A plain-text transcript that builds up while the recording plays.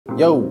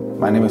Yo,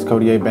 my name is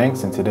Cody A.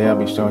 Banks, and today I'll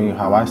be showing you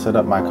how I set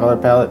up my color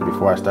palette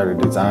before I start a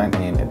design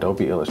in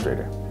Adobe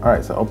Illustrator.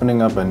 Alright, so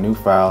opening up a new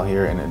file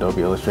here in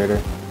Adobe Illustrator,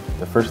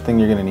 the first thing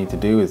you're going to need to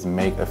do is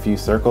make a few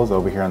circles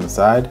over here on the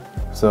side.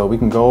 So we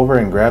can go over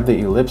and grab the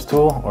ellipse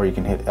tool, or you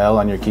can hit L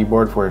on your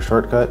keyboard for a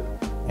shortcut,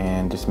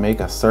 and just make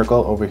a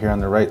circle over here on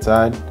the right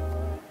side.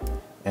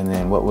 And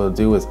then what we'll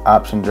do is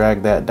option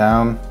drag that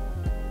down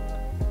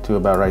to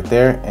about right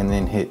there, and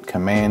then hit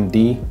Command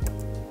D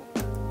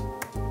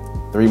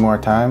 3 more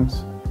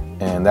times,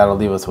 and that'll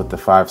leave us with the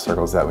 5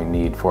 circles that we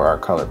need for our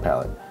color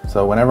palette.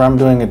 So whenever I'm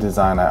doing a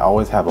design, I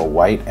always have a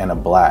white and a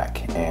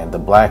black, and the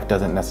black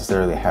doesn't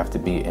necessarily have to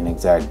be an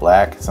exact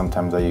black.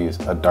 Sometimes I use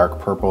a dark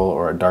purple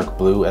or a dark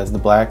blue as the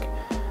black,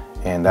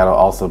 and that'll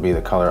also be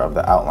the color of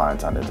the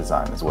outlines on the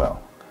design as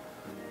well.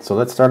 So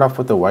let's start off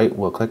with the white.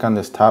 We'll click on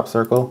this top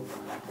circle,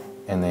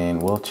 and then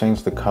we'll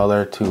change the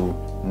color to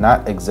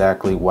not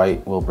exactly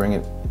white. We'll bring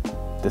it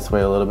this way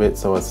a little bit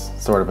so it's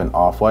sort of an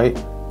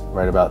off-white,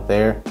 right about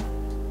there.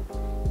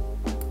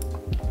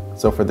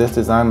 So for this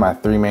design, my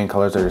 3 main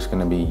colors are just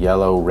going to be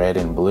yellow, red,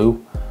 and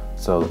blue.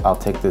 So I'll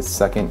take this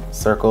second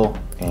circle,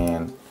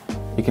 and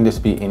it can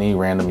just be any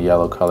random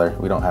yellow color.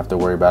 We don't have to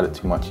worry about it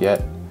too much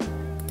yet.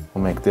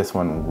 We'll make this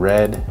one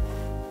red,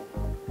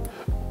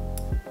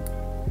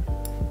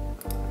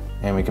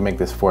 and we can make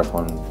this 4th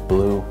one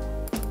blue,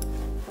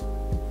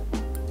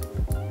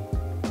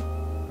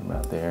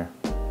 about there.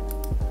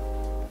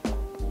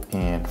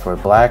 And for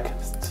black,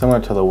 similar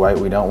to the white,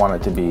 we don't want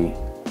it to be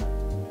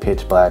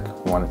pitch black.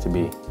 We want it to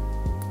be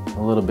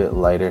a little bit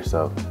lighter,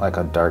 so like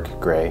a dark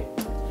gray.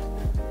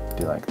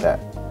 Do like that.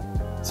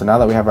 So now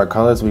that we have our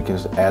colors, we can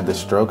just add the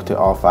stroke to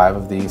all 5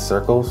 of these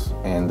circles,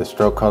 and the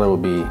stroke color will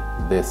be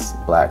this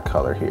black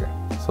color here.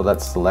 So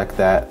let's select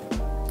that,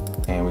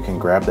 and we can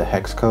grab the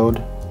hex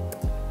code,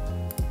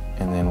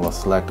 and then we'll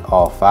select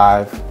all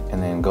 5,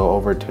 and then go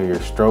over to your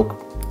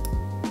stroke.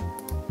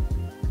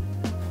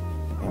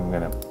 I'm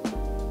gonna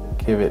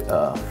give it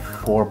a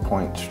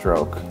 4-point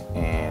stroke,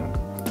 and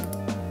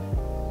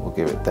we'll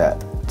give it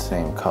that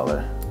same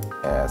color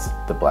as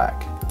the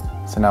black.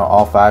 So now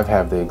all 5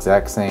 have the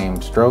exact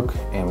same stroke,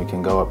 and we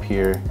can go up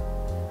here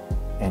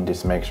and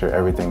just make sure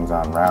everything's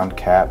on round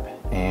cap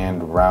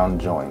and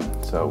round join,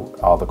 so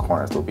all the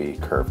corners will be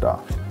curved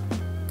off.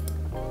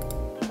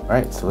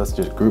 Alright, so let's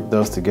just group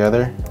those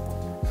together.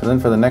 So then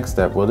for the next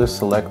step, we'll just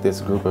select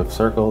this group of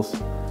circles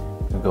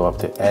and go up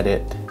to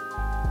Edit,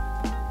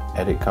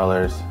 Edit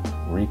Colors,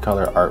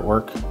 Recolor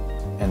Artwork,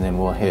 and then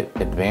we'll hit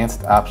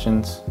Advanced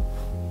Options.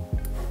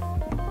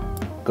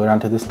 Go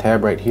down to this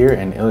tab right here,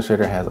 and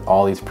Illustrator has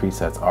all these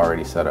presets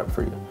already set up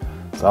for you.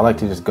 So I like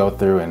to just go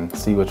through and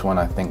see which one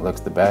I think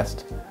looks the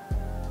best.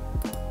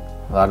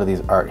 A lot of these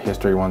art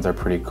history ones are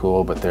pretty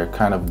cool, but they're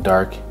kind of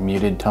dark,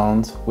 muted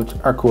tones, which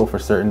are cool for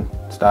certain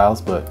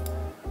styles, but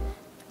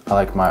I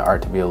like my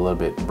art to be a little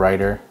bit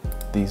brighter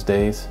these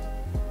days.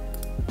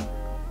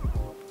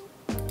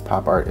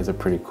 Pop art is a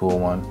pretty cool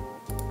one.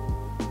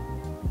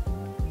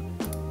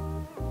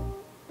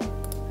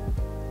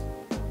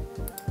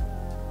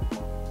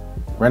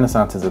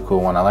 Renaissance is a cool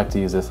one. I like to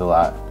use this a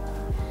lot.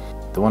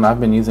 The one I've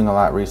been using a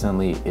lot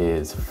recently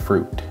is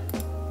Fruit.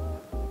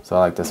 So I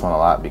like this one a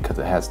lot because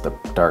it has the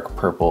dark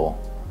purple,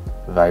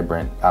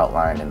 vibrant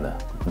outline in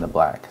the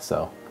black.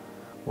 So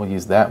we'll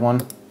use that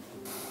one.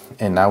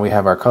 And now we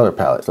have our color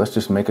palette. So let's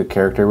just make a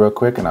character real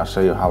quick, and I'll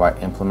show you how I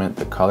implement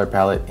the color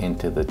palette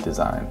into the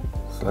design.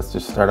 So let's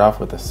just start off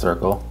with a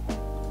circle.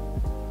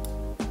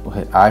 We'll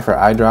hit I for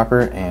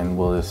eyedropper, and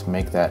we'll just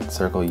make that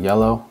circle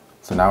yellow.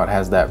 So now it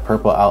has that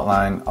purple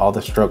outline, all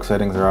the stroke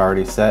settings are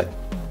already set,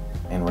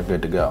 and we're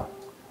good to go.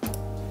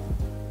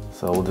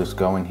 So we'll just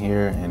go in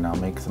here, and I'll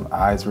make some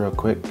eyes real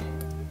quick.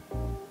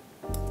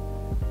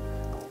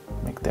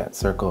 Make that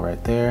circle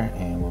right there,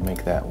 and we'll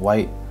make that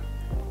white.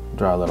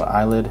 Draw a little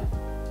eyelid.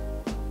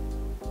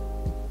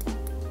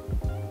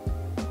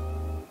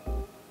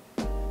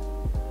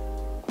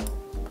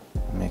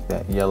 Make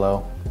that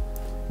yellow,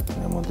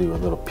 and then we'll do a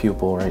little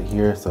pupil right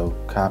here. So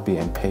copy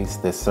and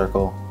paste this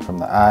circle from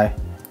the eye.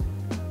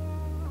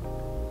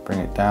 Bring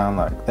it down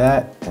like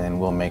that, and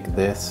we'll make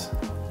this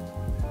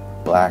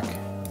black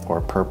or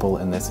purple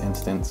in this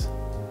instance.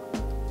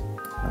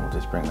 And we'll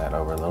just bring that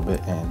over a little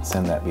bit and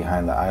send that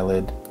behind the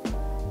eyelid.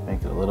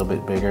 Make it a little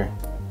bit bigger.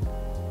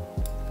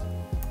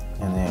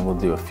 And then we'll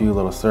do a few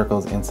little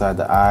circles inside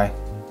the eye.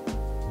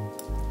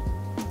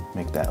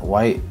 Make that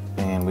white,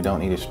 and we don't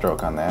need a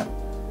stroke on that.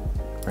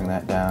 Bring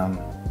that down,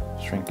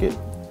 shrink it.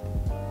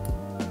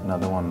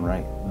 Another one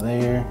right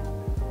there.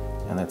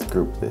 And let's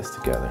group this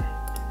together.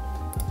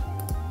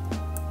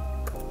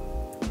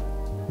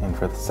 And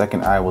for the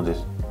second eye, we'll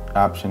just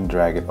option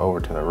drag it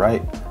over to the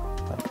right,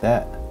 like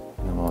that.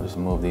 And then we'll just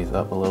move these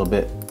up a little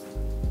bit.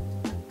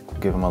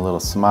 Give them a little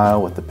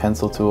smile with the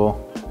pencil tool.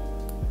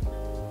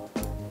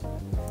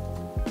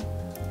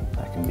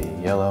 That can be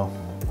yellow.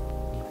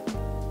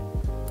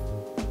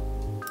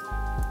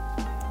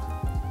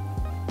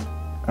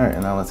 All right,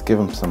 and now let's give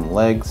them some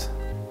legs.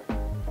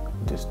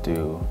 Just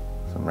do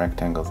some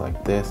rectangles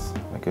like this.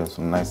 That gives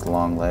some nice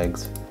long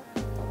legs.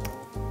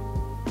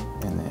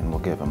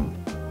 give them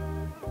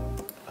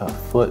a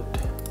foot.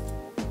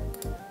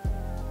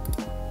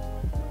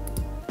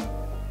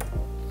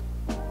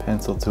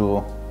 Pencil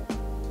tool,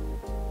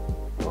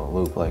 a little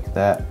loop like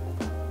that.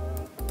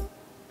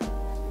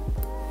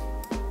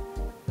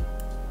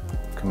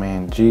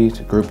 Command G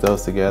to group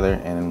those together,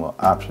 and then we'll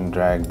option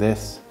drag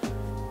this.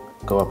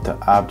 Go up to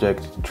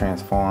Object,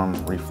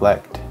 Transform,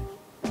 Reflect,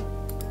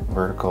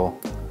 Vertical,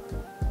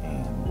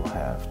 and we'll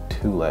have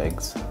 2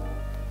 legs.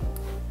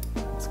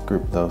 Let's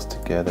group those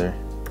together,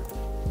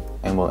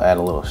 and we'll add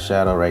a little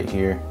shadow right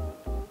here,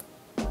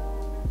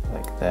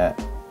 like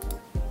that.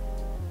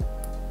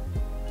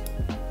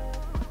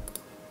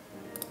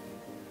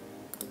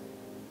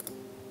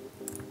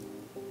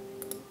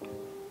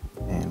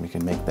 And we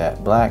can make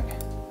that black.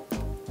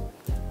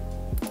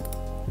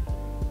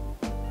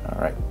 All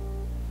right.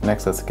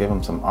 Next, let's give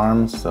them some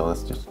arms. So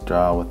let's just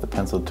draw with the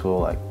pencil tool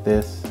like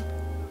this.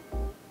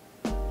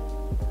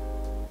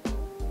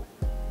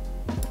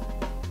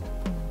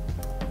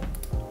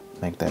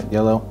 Make that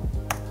yellow.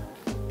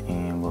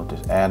 And we'll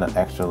just add an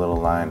extra little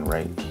line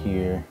right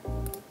here.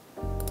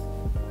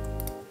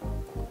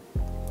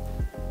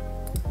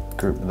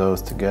 Group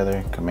those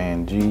together,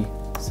 Command G,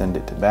 send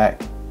it to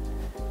back.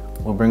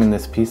 We'll bring in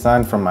this peace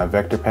sign from my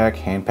vector pack,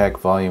 Hand Pack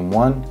Volume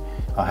 1.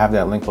 I'll have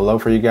that link below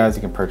for you guys.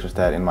 You can purchase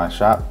that in my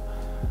shop.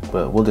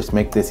 But we'll just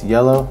make this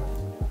yellow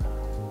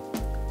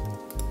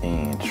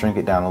and shrink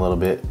it down a little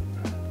bit.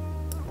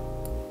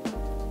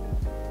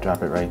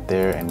 Drop it right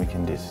there, and we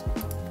can just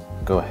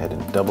go ahead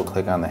and double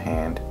click on the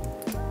hand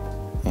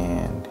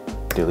and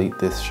delete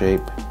this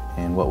shape.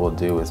 And what we'll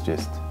do is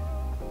just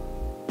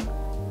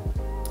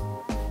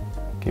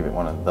give it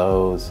one of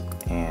those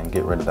and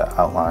get rid of the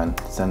outline,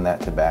 send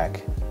that to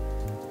back,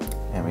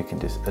 and we can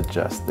just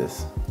adjust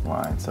this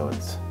line so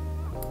it's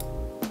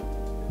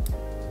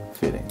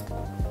fitting.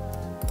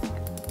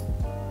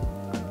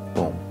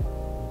 Boom.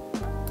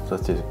 So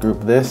let's just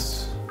group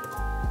this,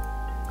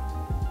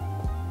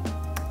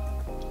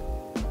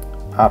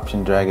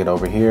 option drag it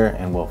over here,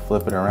 and we'll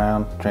flip it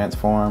around,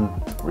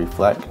 transform,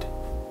 reflect.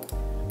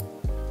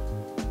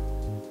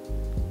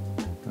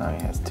 Now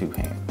he has 2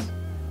 hands.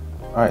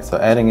 All right, so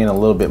adding in a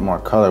little bit more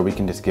color, we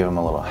can just give him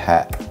a little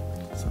hat.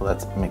 So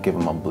let's give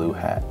him a blue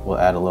hat. We'll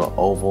add a little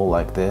oval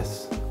like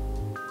this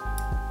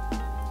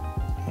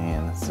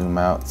and zoom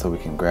out so we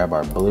can grab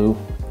our blue,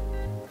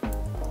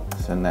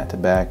 send that to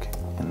back,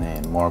 and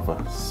then more of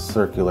a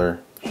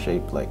circular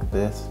shape like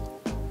this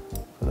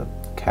for the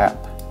cap.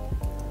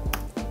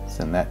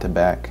 Send that to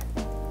back.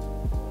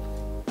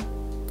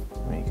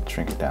 And you can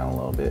shrink it down a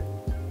little bit.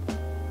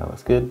 That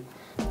looks good.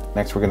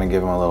 Next, we're gonna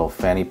give him a little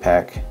fanny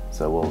pack.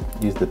 So we'll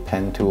use the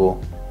pen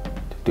tool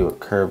to do a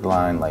curved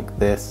line like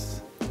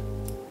this.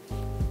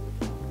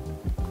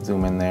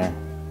 Zoom in there.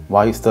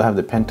 While you still have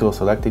the pen tool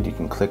selected, you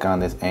can click on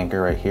this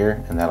anchor right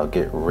here, and that'll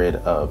get rid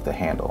of the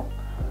handle.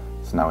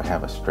 So now we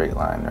have a straight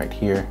line right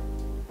here.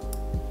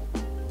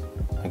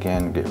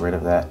 Again, get rid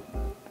of that.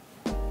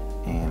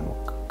 And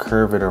we'll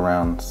curve it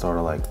around sort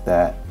of like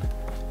that.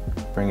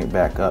 Bring it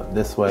back up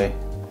this way.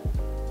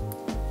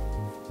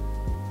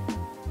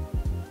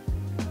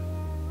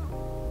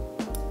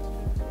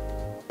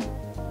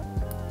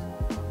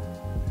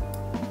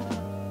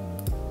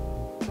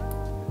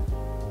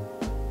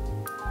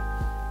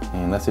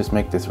 And let's just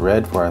make this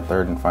red for our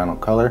third and final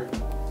color.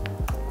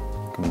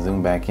 You can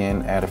zoom back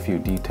in, add a few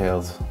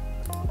details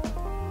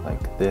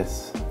like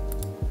this.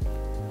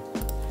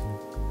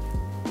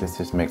 This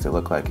just makes it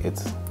look like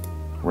it's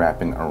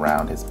wrapping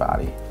around his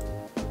body.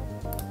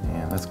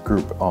 And let's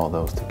group all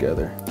those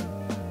together.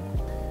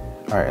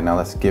 All right, now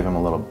let's give him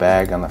a little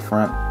bag on the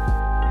front.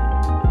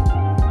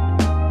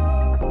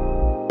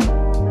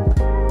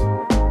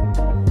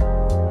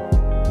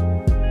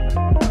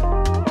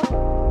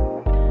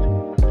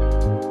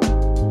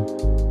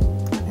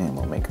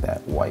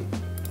 White,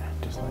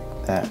 just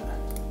like that.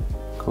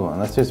 Cool, and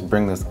let's just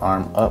bring this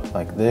arm up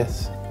like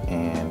this,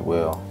 and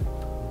we'll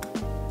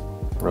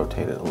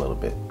rotate it a little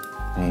bit.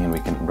 And we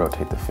can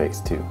rotate the face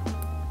too.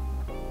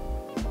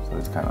 So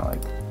it's kind of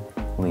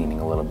like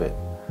leaning a little bit.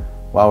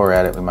 While we're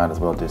at it, we might as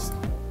well just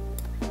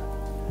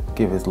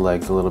give his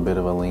legs a little bit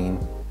of a lean.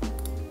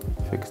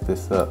 Fix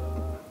this up.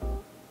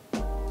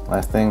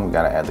 Last thing, we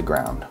gotta add the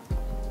ground.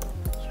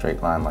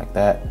 Straight line like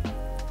that.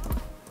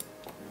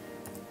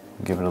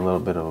 Give it a little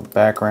bit of a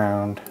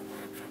background.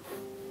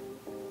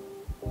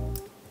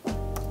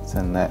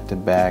 Send that to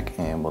back,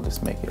 and we'll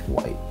just make it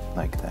white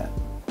like that.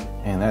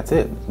 And that's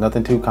it.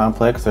 Nothing too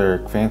complex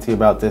or fancy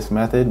about this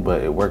method,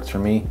 but it works for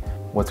me.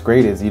 What's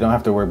great is you don't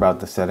have to worry about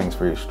the settings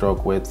for your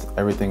stroke widths.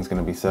 Everything's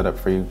gonna be set up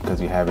for you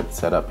because you have it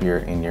set up here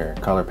in your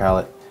color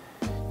palette.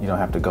 You don't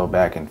have to go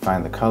back and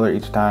find the color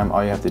each time.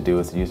 All you have to do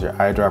is use your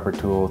eyedropper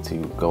tool to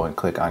go and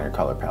click on your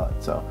color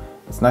palette. So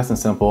it's nice and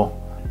simple.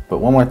 But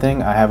one more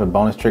thing, I have a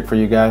bonus trick for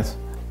you guys.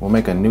 We'll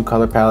make a new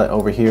color palette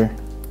over here.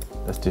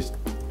 Let's just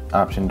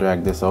option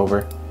drag this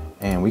over,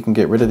 and we can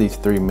get rid of these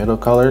 3 middle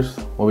colors.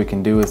 What we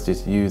can do is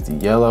just use the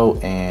yellow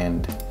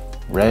and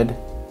red.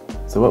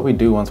 So what we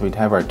do once we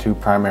have our 2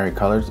 primary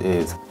colors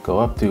is go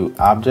up to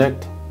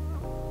Object,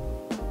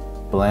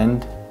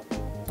 blend,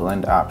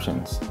 blend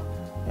options.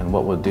 And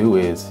what we'll do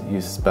is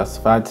use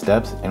specified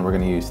steps, and we're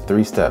going to use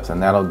 3 steps,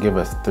 and that'll give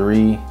us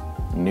 3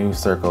 new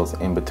circles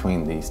in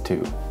between these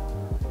 2.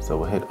 So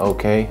we'll hit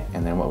OK,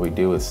 and then what we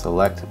do is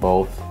select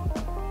both,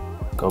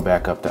 go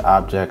back up to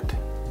Object,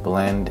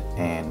 Blend,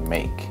 and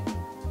Make.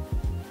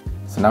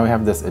 So now we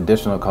have this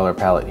additional color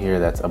palette here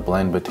that's a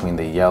blend between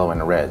the yellow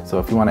and red. So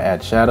if you want to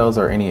add shadows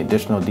or any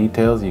additional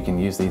details, you can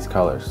use these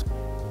colors.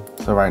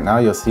 So right now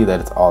you'll see that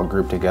it's all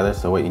grouped together.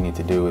 So what you need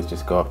to do is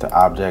just go up to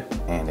Object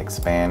and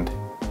Expand,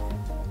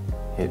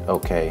 hit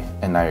OK,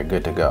 and now you're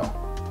good to go.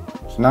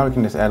 So now we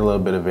can just add a little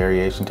bit of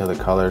variation to the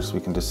colors. We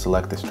can just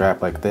select the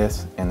strap like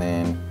this and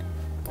then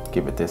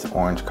give it this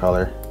orange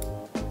color.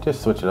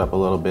 Just switch it up a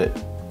little bit.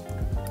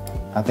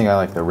 I think I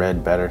like the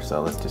red better,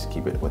 so let's just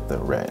keep it with the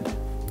red.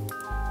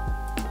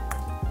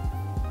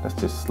 Let's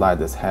just slide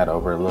this hat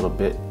over a little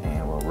bit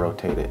and we'll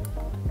rotate it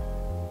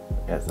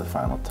as the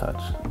final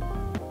touch.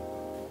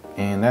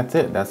 And that's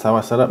it. That's how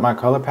I set up my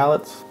color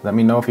palettes. Let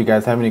me know if you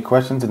guys have any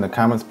questions in the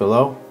comments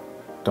below.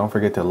 Don't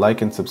forget to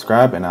like and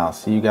subscribe, and I'll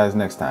see you guys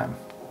next time.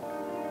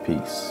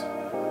 Peace.